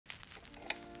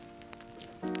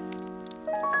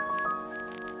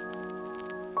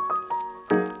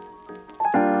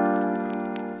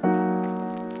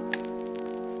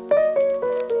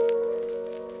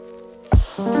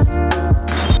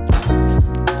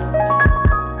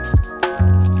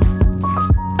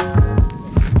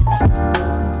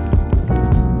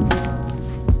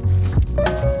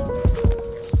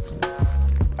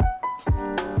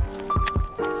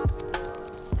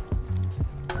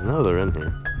I know they're in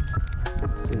here.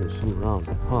 I've seen them swim around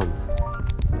tons. Just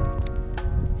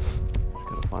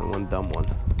gotta find one dumb one.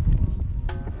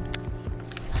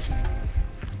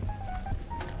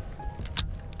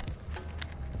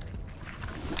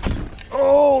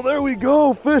 Oh, there we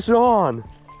go. Fish on.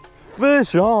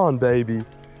 Fish on, baby.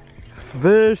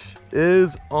 Fish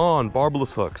is on.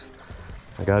 Barbless hooks.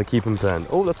 I gotta keep them pinned.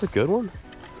 Oh, that's a good one.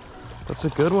 That's a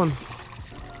good one.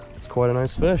 It's quite a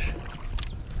nice fish.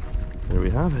 There we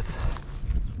have it.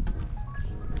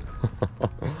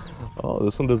 Oh,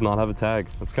 this one does not have a tag.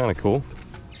 That's kind of cool.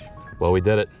 Well, we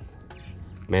did it.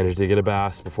 Managed to get a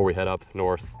bass before we head up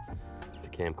north to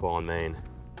Camp Claw in Maine.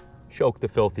 Choke the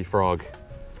filthy frog.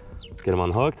 Let's get him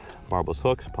unhooked. Barbless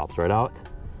hooks, pops right out.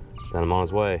 Send him on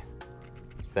his way.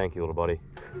 Thank you, little buddy.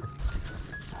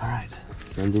 All right,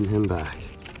 sending him back.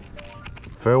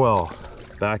 Farewell.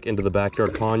 Back into the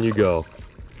backyard pond you go.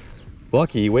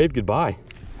 Lucky, you waved goodbye.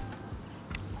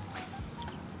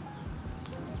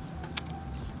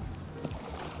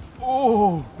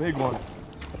 Oh, big one.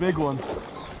 Big one.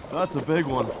 That's a big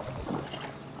one.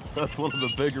 That's one of the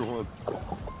bigger ones.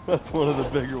 That's one of the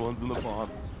bigger ones in the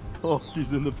pond. Oh, she's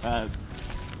in the pad.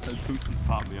 That poop just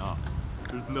popped me off.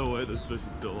 There's no way this fish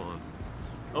is still on.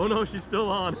 Oh no, she's still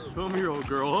on. Come here, old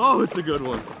girl. Oh, it's a good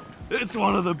one. It's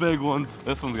one of the big ones.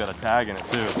 This one's got a tag in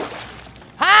it too.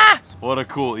 Ha! What a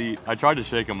cool eat. I tried to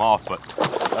shake him off, but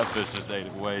that fish just ate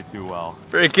it way too well.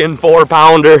 Freaking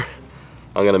 4-pounder.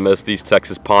 I'm gonna miss these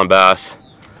Texas pond bass.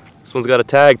 This one's got a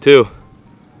tag too.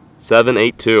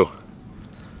 782.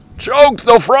 Choked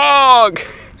the frog!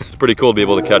 It's pretty cool to be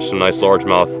able to catch some nice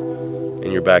largemouth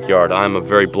in your backyard. I'm a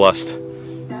very blessed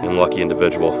and lucky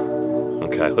individual.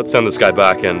 Okay, let's send this guy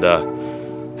back and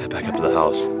head back up to the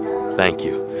house. Thank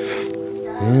you.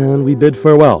 And we bid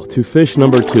farewell to fish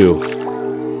number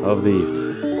 2 of the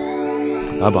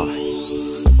evening. Bye-bye.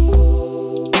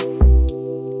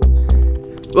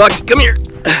 Luck, come here.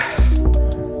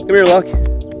 Come here, Luck.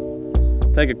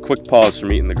 Take a quick pause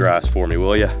from eating the grass for me,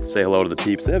 will ya? Say hello to the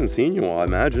peeps. They haven't seen you in a while, I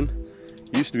imagine.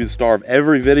 You used to be the star of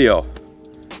every video.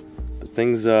 But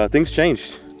things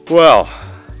changed. Well,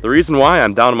 the reason why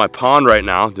I'm down in my pond right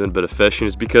now doing a bit of fishing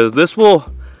is because this will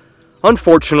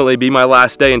unfortunately be my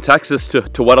last day in Texas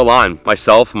to wet a line.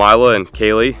 Myself, Mila, and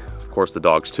Kaylee, of course the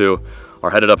dogs too,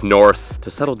 are headed up north to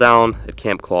settle down at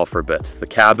Camp Claw for a bit. The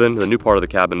cabin, the new part of the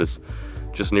cabin is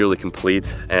just nearly complete,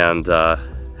 and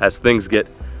as things get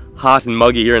hot and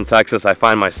muggy here in Texas, I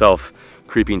find myself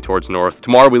creeping towards north.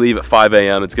 Tomorrow we leave at 5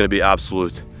 a.m. It's gonna be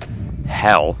absolute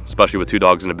hell, especially with 2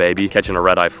 dogs and a baby, catching a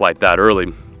red-eye flight that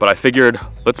early. But I figured,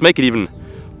 let's make it even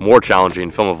more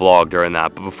challenging, film a vlog during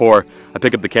that. But before I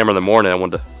pick up the camera in the morning, I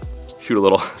wanted to shoot a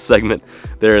little segment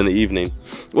there in the evening.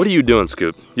 What are you doing,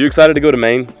 Scoop? You excited to go to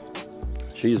Maine?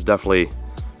 She is definitely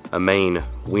a Maine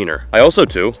wiener. I also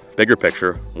too, bigger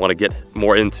picture, want to get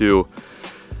more into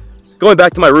going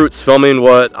back to my roots, filming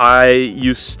what I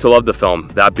used to love to film,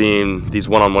 that being these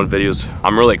one-on-one videos.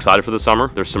 I'm really excited for the summer.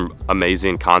 There's some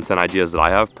amazing content ideas that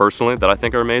I have personally that I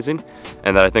think are amazing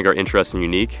and that I think are interesting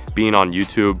and unique. Being on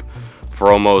YouTube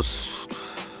for almost,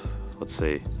 let's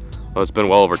see, well, it's been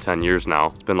well over 10 years now.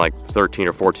 It's been like 13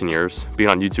 or 14 years. Being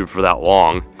on YouTube for that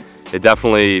long, it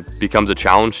definitely becomes a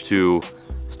challenge to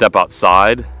step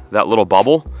outside that little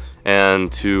bubble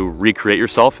and to recreate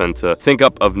yourself and to think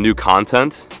up of new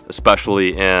content, especially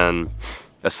in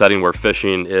a setting where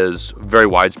fishing is very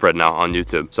widespread now on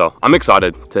YouTube. So I'm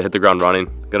excited to hit the ground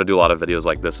running. Gonna do a lot of videos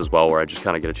like this as well, where I just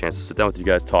kind of get a chance to sit down with you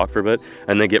guys, talk for a bit,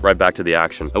 and then get right back to the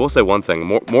action. I will say one thing,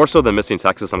 more so than missing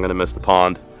Texas, I'm gonna miss the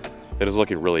pond. It is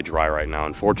looking really dry right now,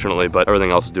 unfortunately, but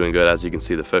everything else is doing good. As you can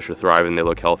see, the fish are thriving. They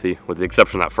look healthy, with the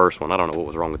exception of that first one. I don't know what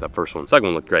was wrong with that first one. The second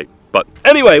one looked great. But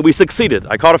anyway, we succeeded.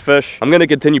 I caught a fish. I'm gonna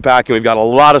continue packing. We've got a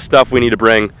lot of stuff we need to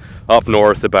bring up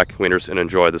north to Beck Wieners and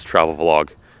enjoy this travel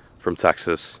vlog from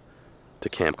Texas to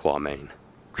Camp Claw, Maine.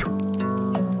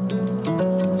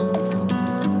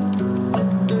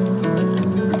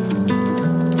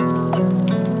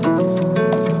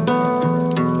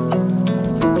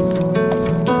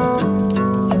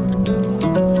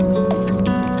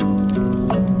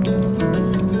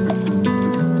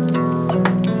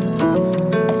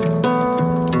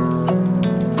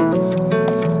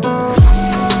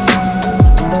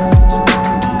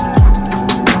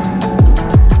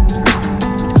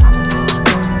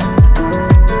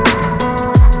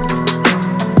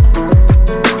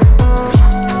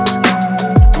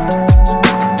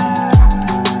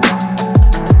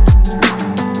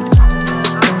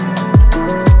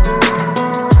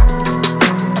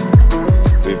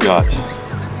 got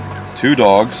 2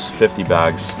 dogs, 50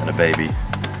 bags, and a baby.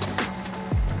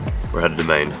 We're headed to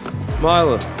Maine.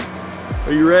 Mila,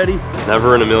 are you ready?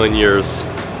 Never in a million years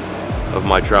of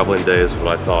my traveling days would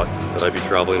I thought that I'd be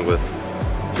traveling with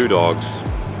 2 dogs.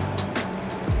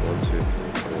 1, 2,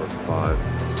 3, 4,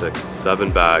 5, 6, 7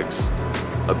 bags,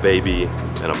 a baby,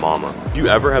 and a mama. Do you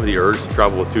ever have the urge to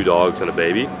travel with 2 dogs and a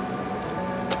baby?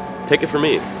 Take it from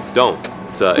me, don't.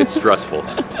 It's stressful.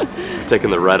 We're taking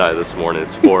the red eye this morning.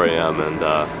 It's 4 a.m. and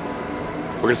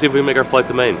we're gonna see if we can make our flight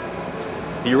to Maine.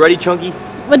 Are you ready, Chunky?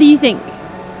 What do you think?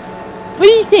 What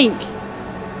do you think?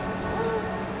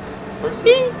 Her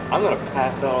says, I'm gonna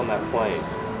pass out on that plane.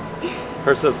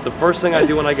 Her says, the first thing I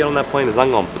do when I get on that plane is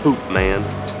I'm gonna poop, man.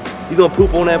 You gonna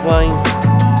poop on that plane?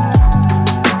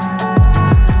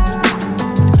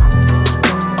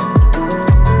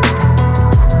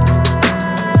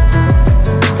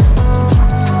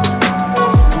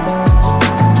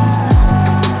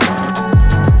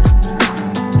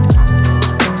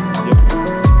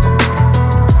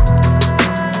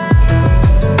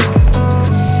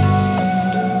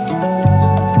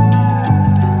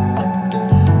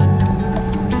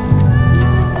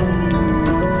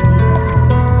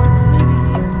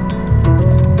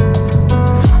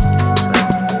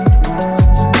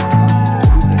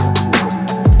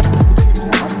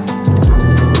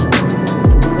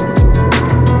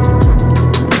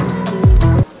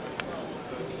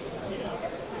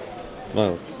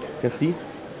 Mila, can I see?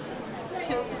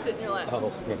 She wants to sit in your lap. Oh.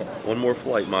 One more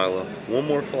flight, Mila. One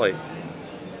more flight.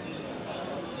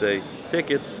 Say,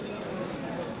 tickets.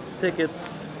 Tickets.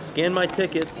 Scan my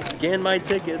tickets. Scan my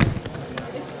tickets.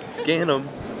 Scan them.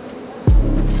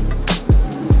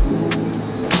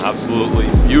 Absolutely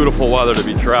beautiful weather to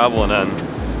be traveling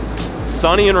in.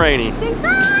 Sunny and rainy.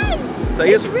 Say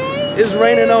it's raining. It's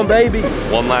raining on, baby.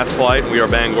 One last flight. We are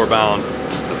Bangor bound.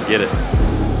 Let's get it.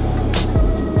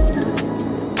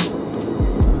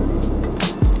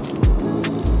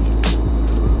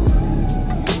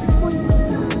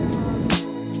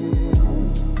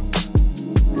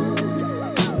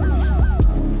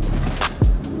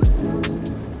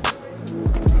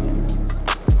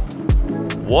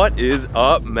 What is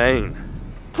up, Maine?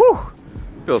 Whew,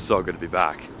 feels so good to be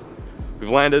back. We've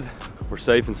landed, we're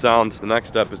safe and sound. The next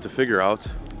step is to figure out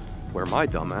where my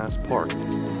dumbass parked.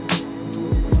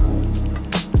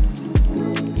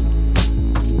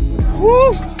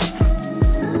 Woo!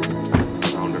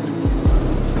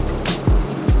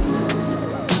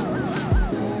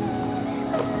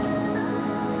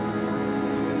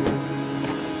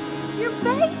 Your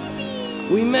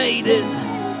baby! We made it!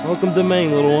 Welcome to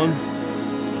Maine, little one.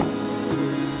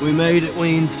 We made it,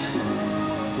 Weens.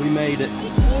 We made it.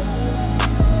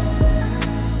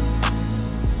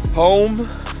 Home,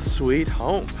 sweet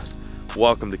home.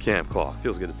 Welcome to Camp Claw.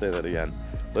 Feels good to say that again.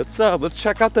 Let's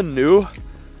check out the new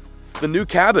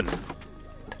cabin.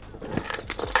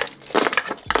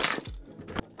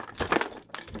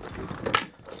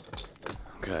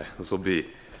 Okay, this will be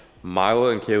Mila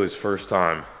and Kaylee's first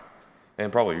time,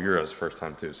 and probably yours first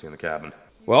time too, seeing the cabin.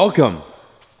 Welcome.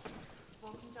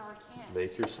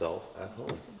 Make yourself at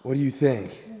home. What do you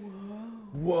think?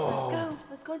 Whoa.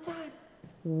 Let's go inside.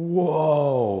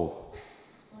 Whoa.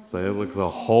 So it looks a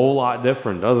whole lot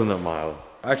different, doesn't it, Mila?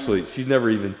 Actually, she's never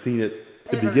even seen it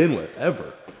to begin with,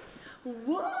 ever.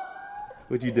 What?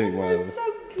 What do you think, Mila? That's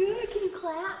so good. Can you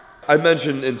clap? I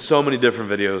mentioned in so many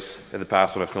different videos in the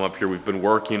past when I've come up here, we've been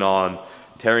working on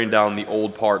tearing down the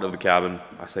old part of the cabin.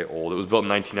 I say old, it was built in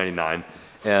 1999,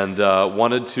 and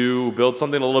wanted to build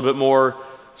something a little bit more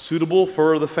suitable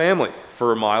for the family,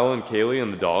 for Mila and Kaylee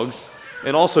and the dogs,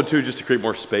 and also too just to create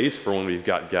more space for when we've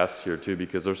got guests here too,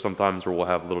 because there's some times where we'll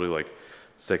have literally like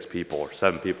 6 people or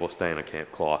 7 people staying at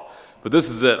Camp Claw. But this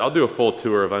is it. I'll do a full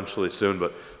tour eventually soon,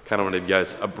 but kind of want to give you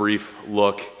guys a brief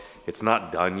look. It's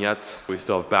not done yet. We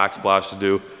still have backsplash to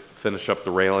do, finish up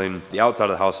the railing. The outside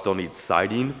of the house still needs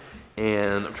siding,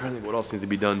 and I'm trying to think what else needs to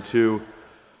be done too.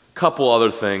 Couple other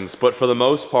things, but for the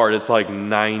most part, it's like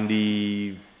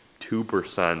 92%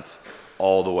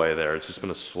 all the way there. It's just been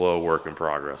a slow work in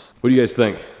progress. What do you guys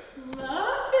think?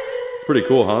 Love it. It's pretty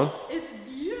cool, huh? It's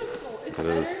beautiful. It's It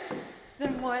better is.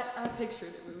 than what I pictured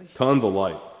it would be. Tons of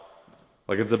light.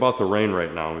 Like it's about to rain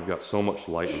right now. We've got so much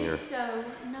light in here. It's so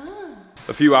nice.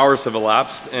 A few hours have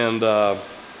elapsed and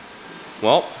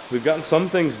well, we've gotten some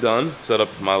things done. Set up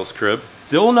Miles' crib.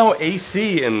 Still no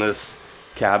AC in this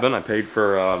cabin. I paid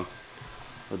for a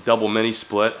double mini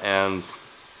split and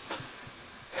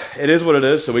it is what it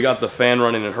is. So we got the fan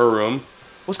running in her room.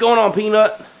 What's going on,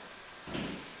 Peanut?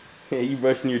 Hey, you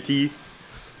brushing your teeth?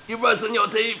 You brushing your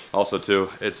teeth? Also too,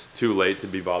 it's too late to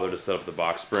be bothered to set up the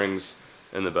box springs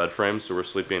in the bed frame, so we're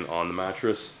sleeping on the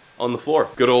mattress on the floor.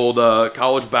 Good old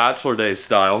college bachelor day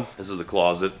style. This is the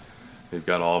closet. We've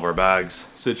got all of our bags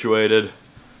situated.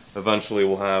 Eventually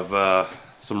we'll have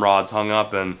some rods hung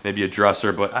up and maybe a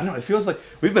dresser, but I don't know, it feels like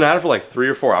we've been at it for like 3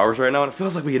 or 4 hours right now, and it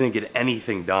feels like we didn't get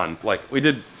anything done. Like, we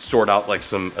did sort out like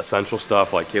some essential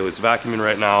stuff, like Kaylee's vacuuming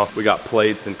right now. We got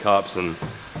plates and cups and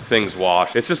things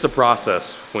washed. It's just a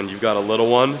process when you've got a little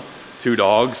one, 2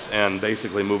 dogs, and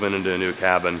basically moving into a new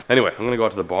cabin. Anyway, I'm gonna go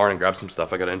out to the barn and grab some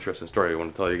stuff. I got an interesting story I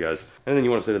want to tell you guys. Anything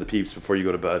you want to say to the peeps before you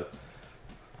go to bed?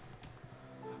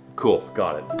 Cool,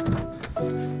 got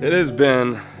it. It has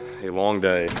been a long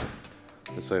day,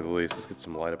 to say the least. Let's get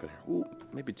some light up in here. Ooh,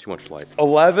 maybe too much light.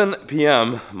 11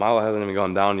 p.m. Milo hasn't even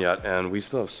gone down yet, and we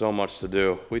still have so much to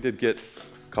do. We did get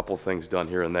a couple things done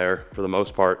here and there. For the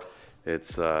most part,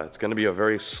 it's gonna be a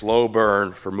very slow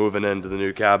burn for moving into the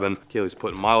new cabin. Kaylee's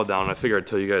putting Milo down, and I figured I'd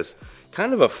tell you guys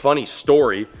kind of a funny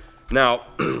story. Now,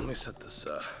 let me set this,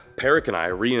 Peric and I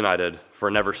reunited for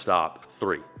Never Stop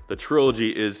 3. The trilogy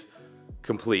is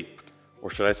complete, or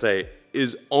should I say,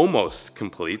 is almost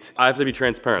complete. I have to be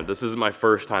transparent. This isn't my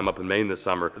first time up in Maine this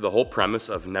summer. The whole premise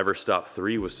of Never Stop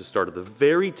 3 was to start at the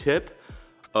very tip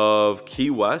of Key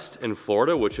West in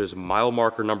Florida, which is mile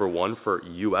marker number 1 for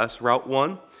US Route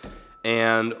 1.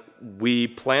 And we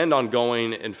planned on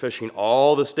going and fishing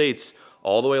all the states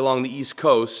all the way along the East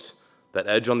Coast, that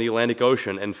edge on the Atlantic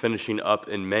Ocean, and finishing up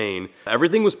in Maine.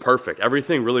 Everything was perfect.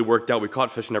 Everything really worked out. We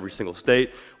caught fish in every single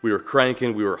state. We were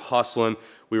cranking, we were hustling.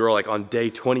 We were like on day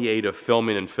 28 of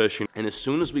filming and fishing. And as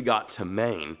soon as we got to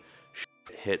Maine,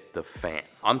 shit hit the fan.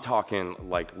 I'm talking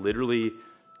like literally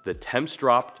the temps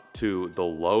dropped to the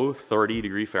low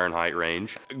 30-degree Fahrenheit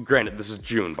range. Granted, this is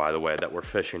June, by the way, that we're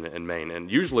fishing in Maine.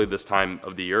 And usually this time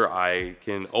of the year, I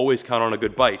can always count on a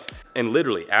good bite. And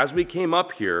literally, as we came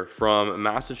up here from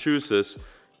Massachusetts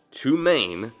to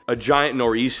Maine, a giant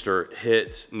nor'easter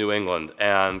hit New England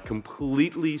and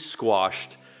completely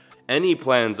squashed any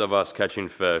plans of us catching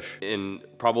fish in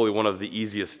probably one of the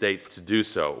easiest states to do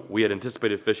so. We had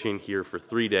anticipated fishing here for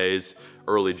 3 days,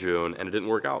 early June, and it didn't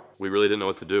work out. We really didn't know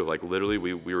what to do. Like literally,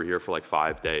 we were here for like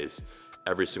 5 days.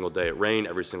 Every single day it rained,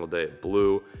 every single day it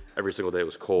blew, every single day it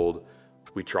was cold.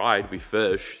 We tried, we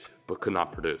fished, but could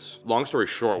not produce. Long story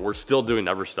short, we're still doing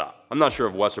Never Stop. I'm not sure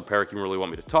if Wes or Peric even really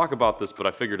want me to talk about this, but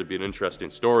I figured it'd be an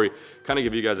interesting story, kind of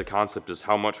give you guys a concept as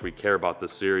how much we care about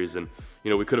this series. And you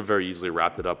know, we could have very easily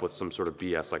wrapped it up with some sort of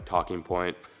BS like talking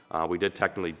point. We did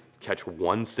technically catch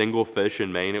 1 single fish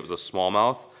in Maine. It was a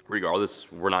smallmouth.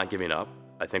 Regardless, we're not giving up.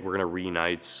 I think we're gonna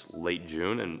reunite late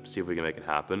June and see if we can make it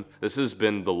happen. This has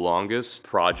been the longest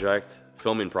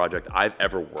filming project I've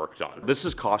ever worked on. This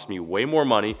has cost me way more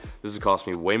money. This has cost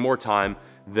me way more time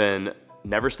than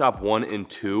Never Stop 1 and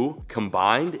 2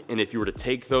 combined. And if you were to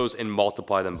take those and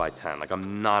multiply them by 10, like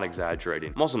I'm not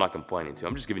exaggerating. I'm also not complaining too.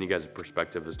 I'm just giving you guys a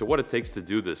perspective as to what it takes to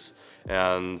do this.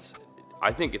 And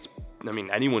I think I mean,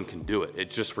 anyone can do it.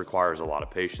 It just requires a lot of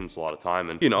patience, a lot of time,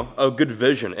 and you know, a good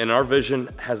vision. And our vision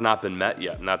has not been met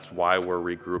yet. And that's why we're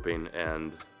regrouping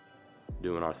and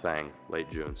doing our thing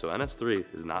late June. So NS3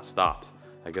 is not stopped.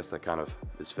 I guess that kind of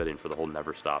is fitting for the whole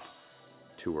Never Stop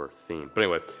tour theme. But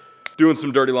anyway, doing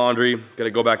some dirty laundry.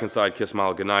 Gotta go back inside, kiss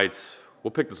Milo goodnight.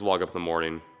 We'll pick this vlog up in the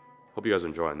morning. Hope you guys are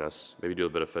enjoying this. Maybe do a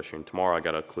bit of fishing. Tomorrow I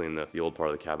gotta clean the old part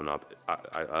of the cabin up.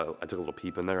 I took a little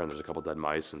peep in there, and there's a couple dead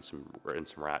mice and some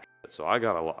rat shit. So I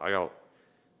got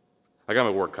my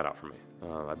work cut out for me.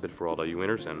 I bid for all you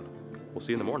winners, and we'll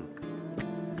see you in the morning.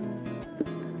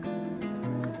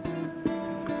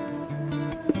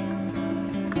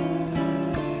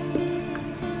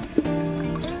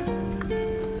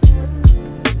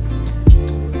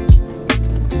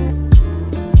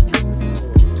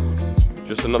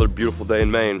 Just another beautiful day in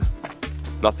Maine.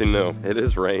 Nothing new. It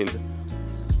has rained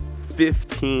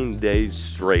 15 days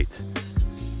straight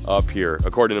up here,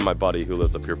 according to my buddy who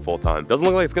lives up here full time. Doesn't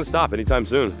look like it's gonna stop anytime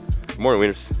soon. Good morning,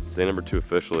 wieners. It's day number 2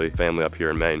 officially, family up here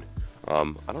in Maine. I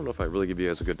don't know if I really give you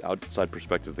guys a good outside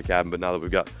perspective of the cabin, but now that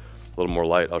we've got a little more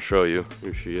light, I'll show you.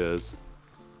 Here she is.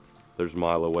 There's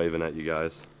Mila waving at you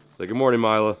guys. Say good morning,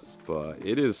 Mila. But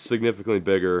it is significantly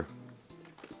bigger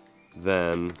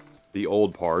than the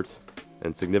old part,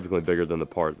 and significantly bigger than the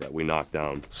part that we knocked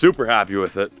down. Super happy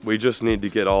with it. We just need to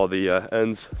get all the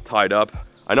ends tied up.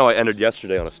 I know I ended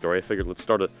yesterday on a story. I figured let's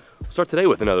start today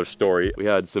with another story. We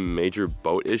had some major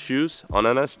boat issues on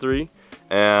NS3,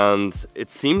 and it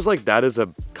seems like that is a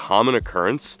common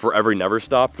occurrence for every Never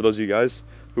Stop. For those of you guys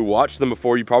who watched them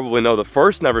before, you probably know the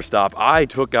first Never Stop, I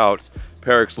took out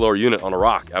Peric's lower unit on a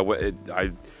rock.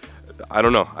 I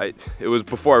don't know. It was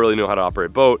before I really knew how to operate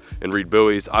a boat and read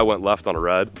buoys. I went left on a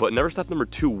red. But Never Stop number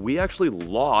 2, we actually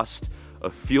lost a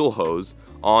fuel hose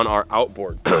on our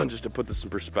outboard. Just to put this in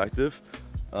perspective,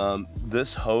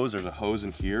 this hose, there's a hose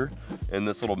in here in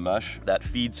this little mesh that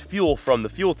feeds fuel from the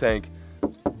fuel tank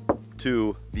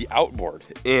to the outboard,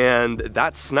 and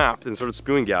that snapped and started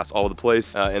spewing gas all over the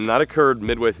place, and that occurred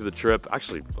midway through the trip,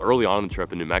 actually early on in the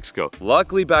trip in New Mexico.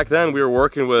 Luckily back then we were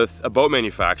working with a boat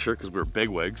manufacturer because we were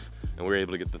bigwigs, and we were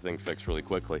able to get the thing fixed really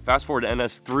quickly. Fast forward to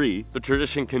NS3, the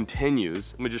tradition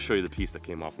continues. Let me just show you the piece that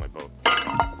came off my boat.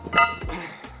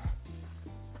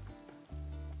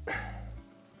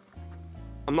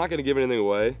 I'm not gonna give anything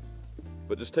away,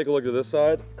 but just take a look at this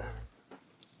side,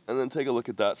 and then take a look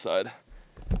at that side.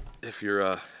 If you're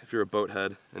a boat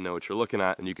head and know what you're looking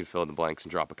at, and you can fill in the blanks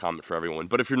and drop a comment for everyone.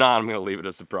 But if you're not, I'm gonna leave it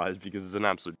a surprise because it's an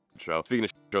absolute show. Speaking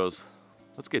of shows,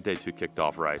 let's get day 2 kicked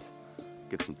off right.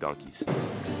 Get some donkeys.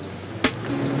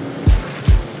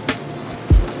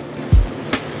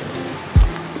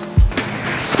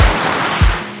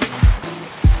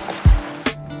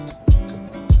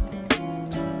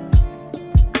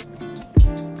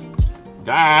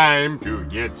 Time to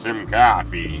get some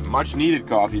coffee. Much needed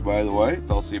coffee, by the way.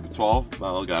 Fell asleep at 12.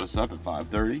 Well, got us up at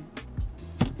 5:30.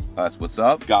 That's what's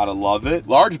up. Gotta love it.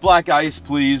 Large black ice,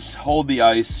 please. Hold the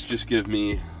ice. Just give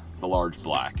me the large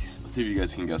black. Let's see if you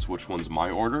guys can guess which one's my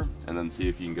order, and then see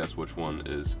if you can guess which one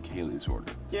is Kaylee's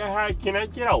order. Yeah, hi, can I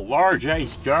get a large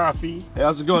iced coffee? Hey,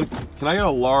 how's it going? Can I get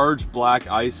a large black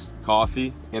iced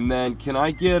coffee? And then can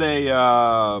I get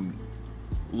a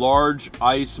large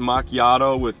ice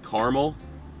macchiato with caramel?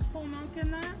 Full milk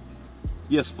in that?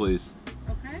 Yes, please.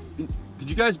 Okay. Could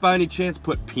you guys by any chance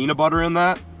put peanut butter in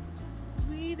that?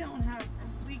 We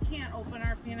can't open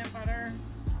our peanut butter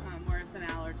where it's an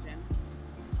allergen.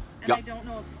 And Got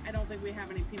I don't think we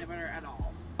have any peanut butter at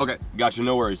all. Okay, gotcha,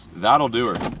 no worries. That'll do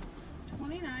her.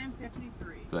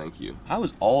 $29.53. Thank you. How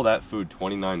is all that food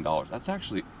 $29? That's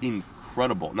actually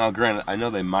incredible. Now, granted, I know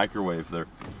they microwave their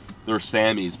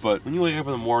Sammys, but when you wake up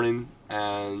in the morning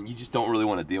and you just don't really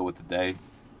want to deal with the day,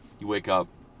 you wake up,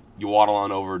 you waddle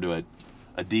on over to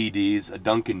a DD's, a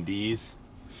Dunkin' D's,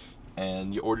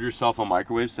 and you order yourself a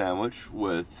microwave sandwich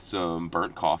with some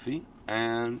burnt coffee,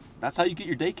 and that's how you get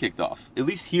your day kicked off. At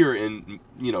least here in,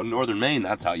 northern Maine,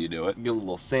 that's how you do it. Get a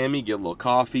little Sammy, get a little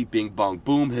coffee, bing bong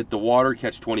boom, hit the water,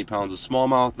 catch 20 pounds of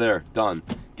smallmouth, there, done.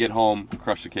 Get home,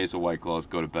 crush a case of White Claws,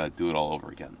 go to bed, do it all over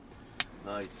again.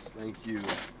 Nice, thank you.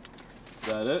 Is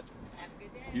that it?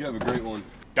 You have a great one.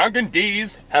 Dunkin'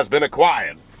 D's has been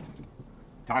acquired.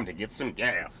 Time to get some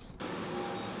gas.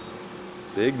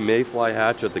 Big mayfly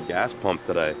hatch at the gas pump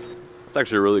today. That's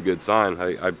actually a really good sign.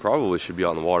 I probably should be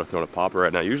out in the water throwing a popper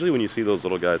right now. Usually when you see those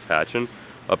little guys hatching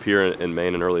up here in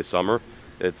Maine in early summer,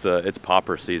 it's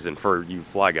popper season. For you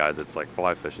fly guys, it's like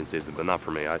fly fishing season, but not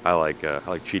for me. I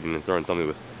like cheating and throwing something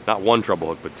with not one treble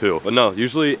hook, but 2. But no,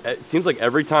 usually it seems like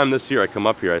every time this year I come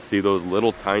up here, I see those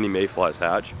little tiny mayflies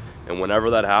hatch. And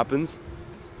whenever that happens,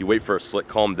 you wait for a slick,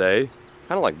 calm day,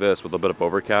 kind of like this with a bit of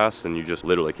overcast, and you just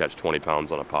literally catch 20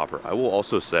 pounds on a popper. I will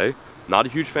also say, not a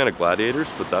huge fan of gladiators,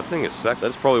 but that thing is sick.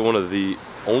 That is probably one of the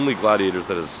only gladiators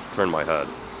that has turned my head.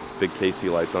 Big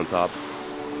KC lights on top.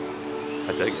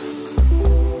 I dig it.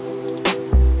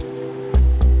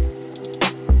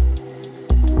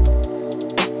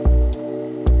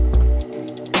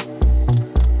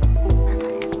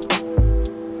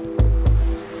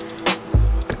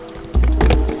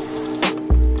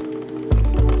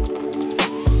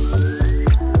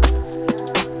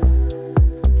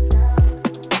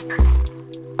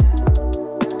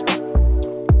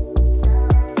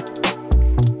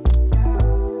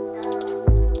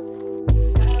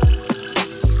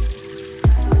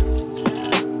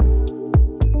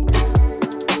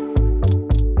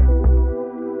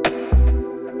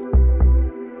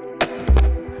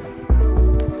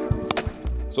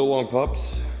 So long, pups.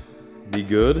 Be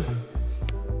good.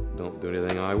 Don't do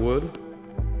anything I would.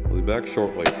 I'll be back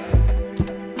shortly.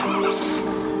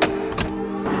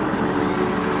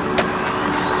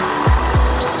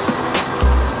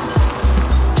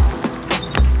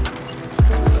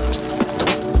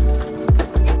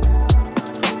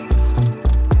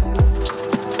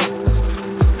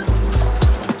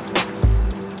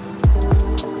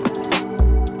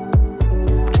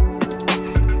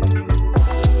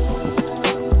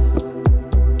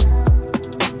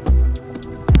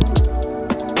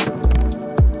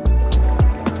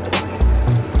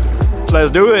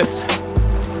 Let's do this.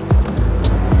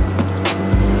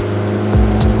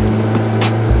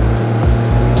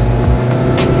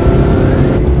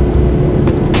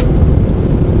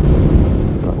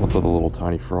 What's with a little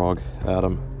tiny frog,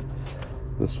 Adam?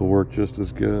 This will work just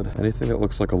as good. Anything that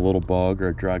looks like a little bug or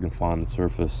a dragonfly on the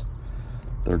surface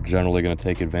they're generally gonna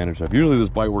take advantage of. Usually this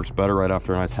bite works better right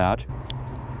after a nice hatch.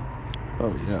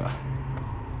 Oh yeah.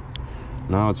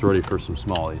 Now it's ready for some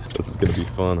smallies. This is gonna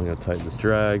be fun. I'm gonna tighten this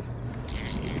drag.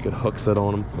 Good hook set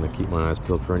on them. I'm gonna keep my eyes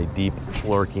peeled for any deep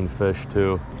lurking fish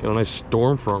too. Got a nice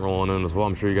storm front rolling in as well.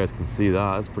 I'm sure you guys can see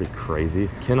that. That's pretty crazy.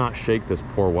 Cannot shake this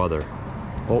poor weather.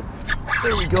 Oh,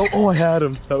 there we go. Oh, I had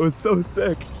him. That was so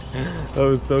sick. That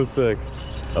was so sick.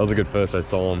 That was a good fish. I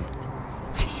saw him.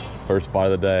 First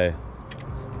bite of the day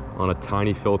on a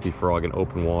tiny filthy frog in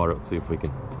open water. Let's see if we can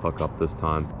hook up this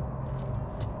time.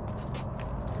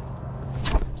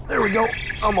 There we go.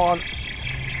 I'm on.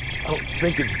 I don't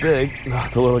think it's big. No,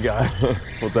 it's a little guy.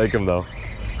 We'll take him though.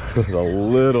 It's a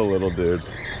little dude.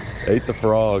 Ate the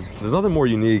frog. There's nothing more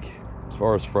unique as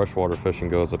far as freshwater fishing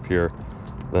goes up here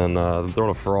than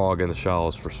throwing a frog in the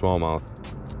shallows for smallmouth.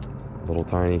 Little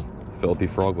tiny filthy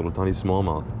frog, little tiny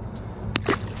smallmouth.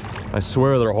 I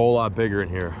swear they're a whole lot bigger in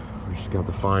here. We just got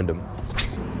to find them.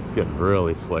 It's getting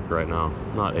really slick right now.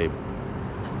 Not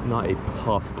a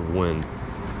puff of wind.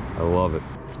 I love it.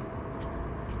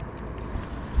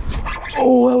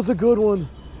 Oh, that was a good one.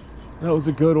 That was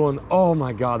a good one. Oh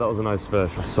my God, that was a nice fish.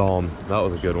 I saw him. That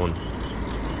was a good one.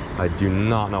 I do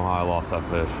not know how I lost that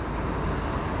fish.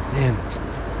 Damn it.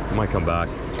 It might come back.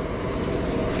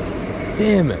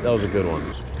 Damn it, that was a good one.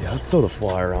 Yeah, let's throw the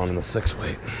fly around in the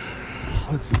 6-weight.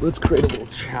 Let's create a little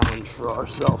challenge for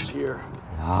ourselves here.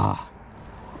 Ah,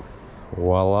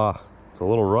 voila. It's a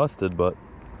little rusted, but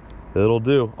it'll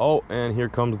do. Oh, and here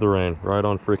comes the rain, right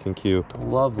on freaking cue.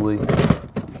 Lovely.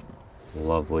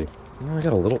 Lovely. Oh, I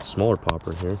got a little smaller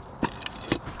popper in here.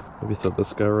 Maybe throw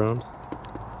this guy around.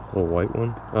 A little white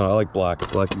one. Oh, I like black.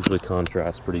 Black usually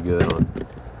contrasts pretty good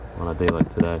on a day like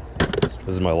today.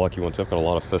 This is my lucky one too. I've got a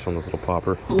lot of fish on this little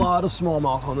popper. A lot of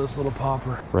smallmouth on this little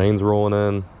popper. Rain's rolling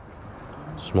in.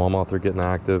 Smallmouth are getting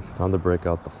active. Time to break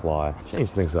out the fly. Change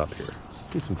things up here.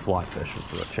 Do some fly fishing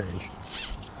for a change.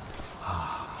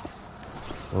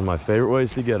 One of my favorite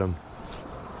ways to get them.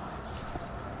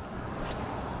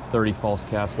 30 false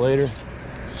casts later.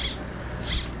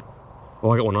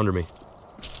 Oh, I got one under me.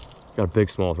 Got a big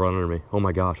smallmouth right under me. Oh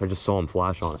my gosh, I just saw him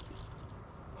flash on it.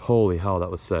 Holy hell,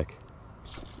 that was sick.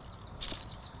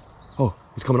 Oh,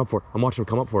 he's coming up for it. I'm watching him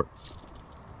come up for it.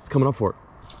 He's coming up for it.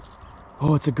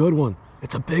 Oh, it's a good one.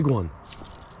 It's a big one.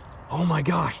 Oh my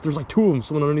gosh, there's like 2 of them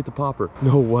swimming underneath the popper.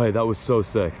 No way, that was so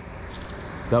sick.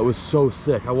 That was so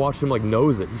sick. I watched him like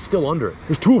nose it. He's still under it.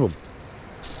 There's 2 of them.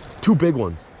 2 big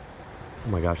ones. Oh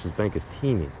my gosh, this bank is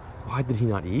teeming. Why did he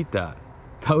not eat that?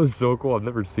 That was so cool. I've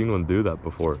never seen one do that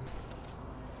before.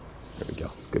 There we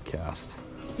go. Good cast.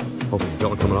 Oh, got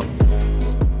one coming up.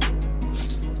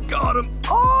 Got him.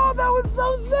 Oh, that was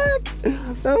so sick.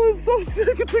 That was so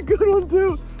sick. It's a good one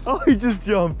too. Oh, he just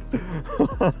jumped.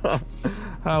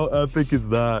 How epic is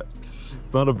that?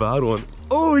 It's not a bad one.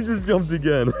 Oh, he just jumped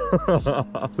again.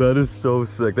 That is so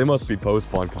sick. They must be post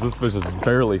spawn because this fish is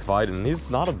barely fighting. He's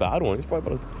not a bad one. He's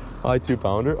probably about a high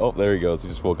 2-pounder. Oh, there he goes. He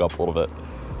just woke up a little bit.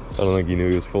 I don't think he knew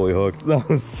he was fully hooked. That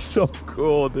was so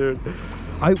cool, dude.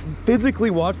 I physically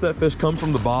watched that fish come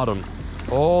from the bottom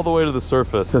all the way to the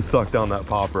surface to suck down that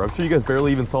popper. I'm sure you guys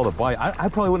barely even saw the bite. I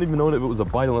probably wouldn't even know if it was a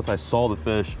bite unless I saw the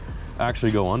fish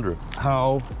actually go under it.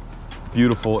 How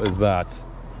beautiful is that?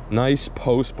 Nice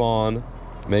post-spawn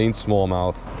Maine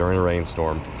smallmouth during a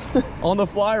rainstorm. On the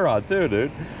fly rod too,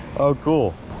 dude. Oh,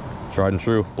 cool. Tried and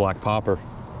true, black popper.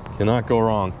 Cannot go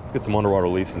wrong. Let's get some underwater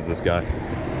releases of this guy.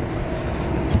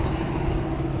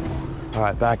 All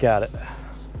right, back at it.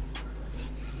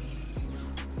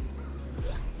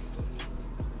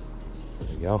 There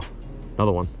you go.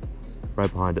 Another one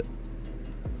right behind it.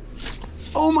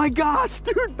 Oh my gosh,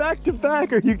 dude, back to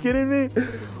back. Are you kidding me?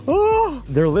 Oh,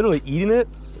 they're literally eating it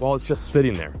while it's just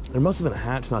sitting there. There must have been a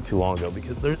hatch not too long ago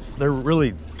because they're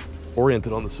really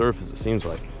oriented on the surface, it seems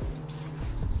like.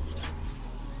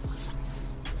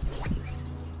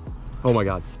 Oh my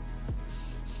God.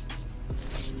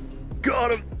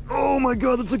 Got him. Oh my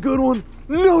God, that's a good one.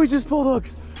 No, he just pulled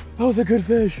hooks. That was a good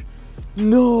fish.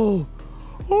 No.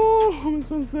 Oh, I'm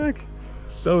so sick.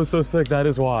 That was so sick. That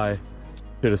is why.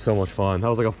 It is so much fun. That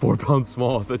was like a 4-pound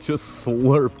smallmouth that just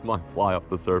slurped my fly off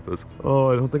the surface.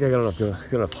 Oh, I don't think I got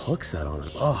enough hook set on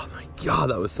it. Oh my God,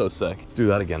 that was so sick. Let's do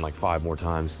that again like 5 more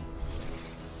times.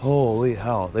 Holy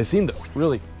hell. They seem to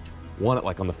really want it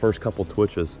like on the first couple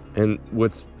twitches. And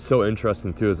what's so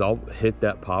interesting too is I'll hit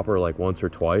that popper like once or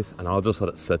twice and I'll just let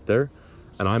it sit there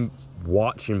and I'm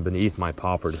watching beneath my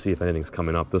popper to see if anything's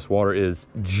coming up. This water is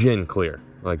gin clear.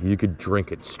 Like you could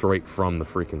drink it straight from the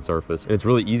freaking surface. And it's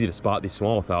really easy to spot these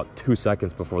smallmouth out 2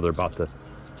 seconds before they're about to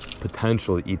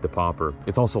potentially eat the popper.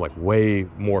 It's also like way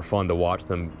more fun to watch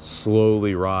them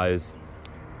slowly rise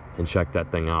and check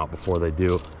that thing out before they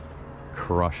do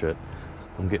crush it.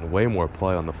 I'm getting way more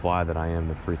play on the fly than I am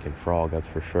the freaking frog, that's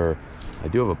for sure. I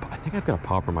think I've got a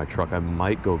popper in my truck. I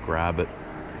might go grab it.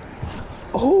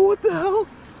 Oh, what the hell?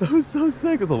 That was so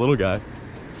sick. It's a little guy.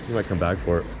 He might come back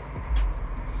for it.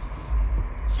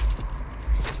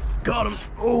 Got him.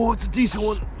 Oh, it's a decent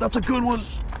one. That's a good one.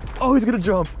 Oh, he's gonna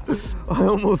jump. I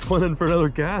almost went in for another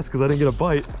cast because I didn't get a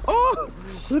bite. Oh,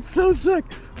 that's so sick.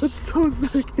 That's so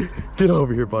sick. Get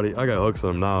over here, buddy. I got hooks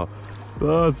on him now.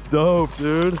 That's dope,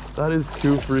 dude. That is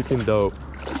too freaking dope.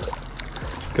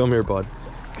 Come here, bud.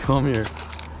 Come here.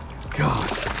 God.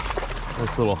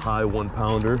 Nice little high 1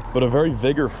 pounder, but a very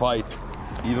vigor fight,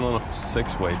 even on a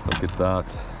 6 weight. Look at that.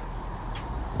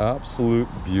 Absolute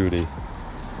beauty.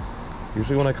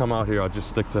 Usually when I come out here, I just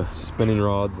stick to spinning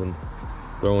rods and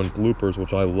throwing bloopers,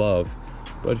 which I love,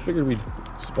 but I figured we'd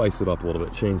spice it up a little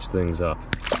bit, change things up.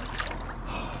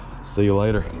 See you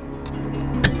later.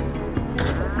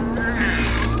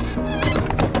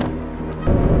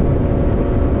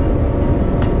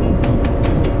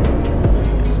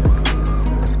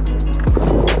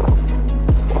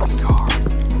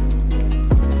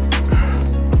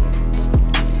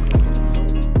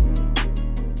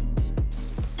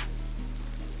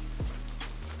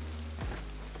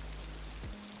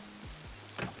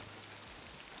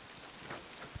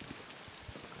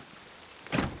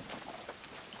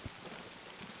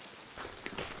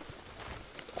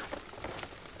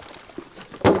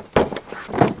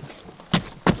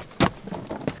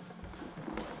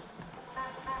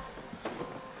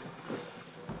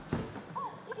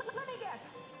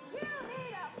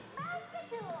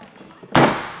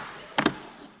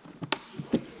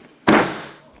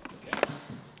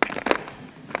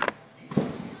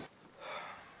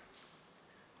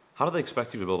 How do they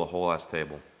expect you to build a whole ass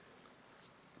table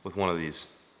with one of these?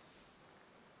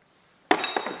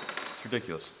 It's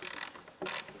ridiculous.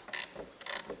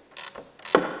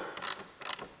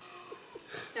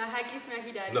 Now, hacky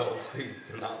smacky daddy. No, please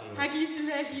do not. Hacky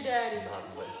smacky daddy.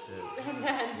 Not that shit.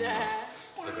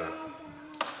 And Okay.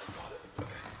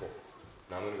 Cool.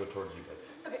 Now I'm gonna go towards you, baby.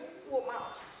 okay, well,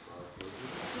 Miles.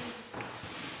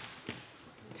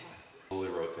 Slowly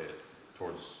rotate it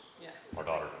towards our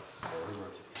daughter. Slowly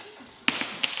rotate it.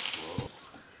 Whoa.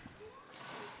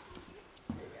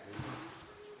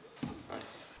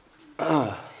 Nice.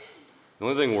 The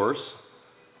only thing worse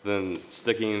than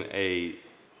sticking a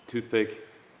toothpick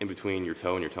in between your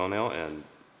toe and your toenail and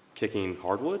kicking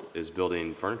hardwood is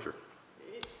building furniture.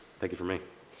 Take it from me.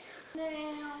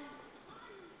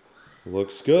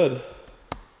 Looks good.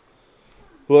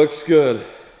 Looks good.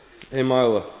 Hey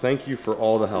Mila, thank you for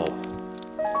all the help.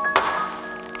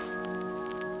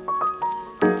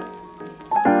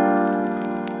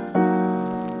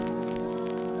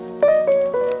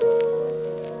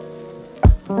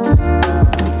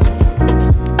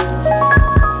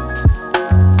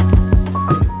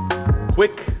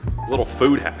 Quick little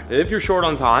food hack. If you're short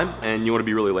on time and you want to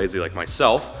be really lazy like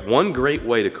myself, one great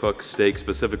way to cook steak,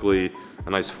 specifically a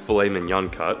nice filet mignon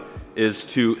cut, is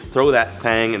to throw that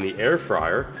thing in the air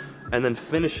fryer and then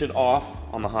finish it off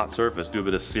on the hot surface. Do a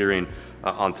bit of searing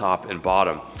on top and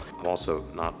bottom. I'm also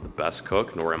not the best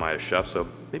cook, nor am I a chef, so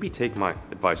maybe take my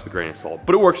advice with a grain of salt,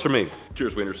 but it works for me.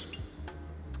 Cheers, wieners.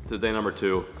 To day number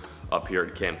 2 up here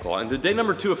at Camp Claw, and to day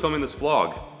number 2 of filming this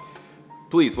vlog.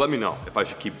 Please let me know if I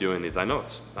should keep doing these. I know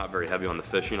it's not very heavy on the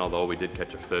fishing, although we did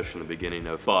catch a fish in the beginning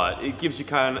of, but it gives you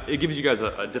guys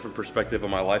a different perspective of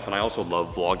my life, and I also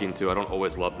love vlogging too. I don't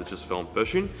always love to just film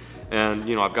fishing, and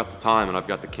you know, I've got the time and I've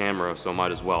got the camera, so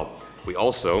might as well. We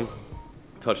also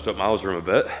touched up Miles' room a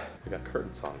bit. We got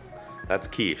curtains on. That's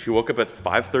key. She woke up at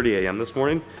 5:30 a.m. this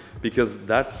morning because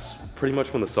that's pretty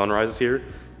much when the sun rises here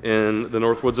in the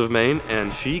North Woods of Maine,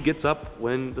 and she gets up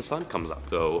when the sun comes up.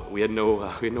 So we had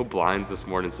no blinds this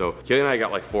morning, so Kaylee and I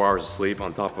got like 4 hours of sleep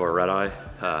on top of our red eye.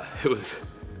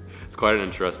 It's quite an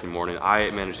interesting morning. I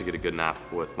managed to get a good nap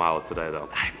with Mila today though.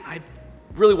 I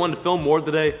really wanted to film more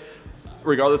today.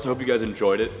 Regardless, I hope you guys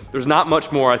enjoyed it. There's not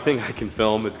much more I think I can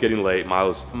film. It's getting late.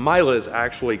 Mila is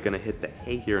actually gonna hit the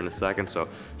hay here in a second, so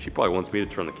she probably wants me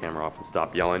to turn the camera off and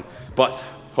stop yelling. But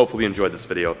hopefully you enjoyed this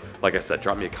video. Like I said,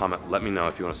 drop me a comment. Let me know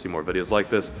if you want to see more videos like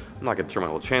this. I'm not gonna turn my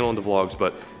whole channel into vlogs,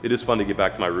 but it is fun to get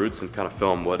back to my roots and kind of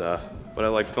film what I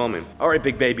like filming. All right,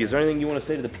 big baby, is there anything you want to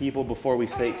say to the people before we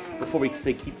say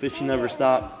keep fishing, never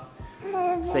stop?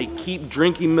 Say keep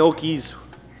drinking milkies,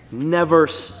 never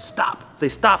stop. Say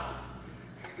stop.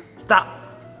 Stop.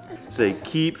 Say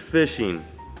keep fishing,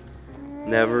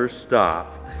 never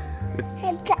stop.